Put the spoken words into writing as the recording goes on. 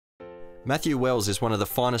Matthew Wells is one of the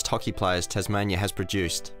finest hockey players Tasmania has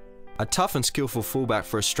produced. A tough and skillful fullback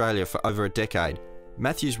for Australia for over a decade,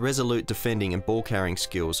 Matthew's resolute defending and ball carrying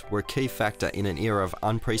skills were a key factor in an era of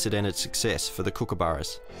unprecedented success for the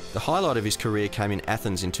Kookaburras. The highlight of his career came in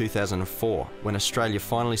Athens in 2004, when Australia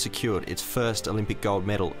finally secured its first Olympic gold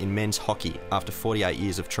medal in men's hockey after 48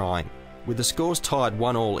 years of trying. With the scores tied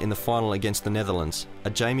 1-1 in the final against the Netherlands,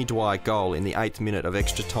 a Jamie Dwyer goal in the 8th minute of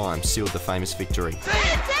extra time sealed the famous victory.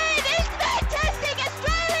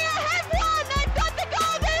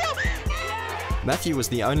 Matthew was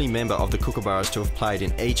the only member of the Kookaburras to have played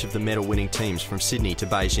in each of the medal-winning teams from Sydney to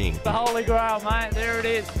Beijing. The Holy Grail, mate, there it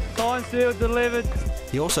is. Signed, sealed, delivered.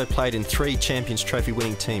 He also played in 3 Champions Trophy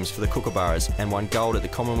winning teams for the Kookaburras and won gold at the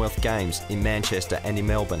Commonwealth Games in Manchester and in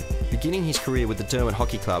Melbourne. Beginning his career with the Derwent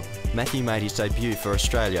Hockey Club, Matthew made his debut for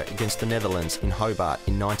Australia against the Netherlands in Hobart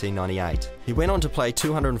in 1998. He went on to play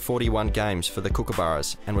 241 games for the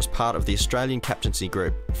Kookaburras and was part of the Australian captaincy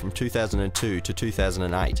group from 2002 to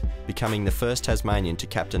 2008, becoming the first Tasmanian to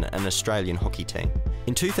captain an Australian hockey team.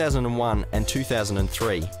 In 2001 and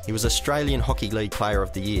 2003, he was Australian Hockey League Player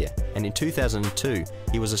of the Year, and in 2002,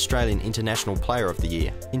 he was Australian International Player of the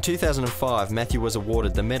Year. In 2005, Matthew was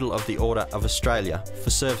awarded the Medal of the Order of Australia for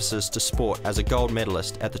services to sport as a gold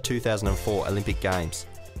medalist at the 2004 Olympic Games.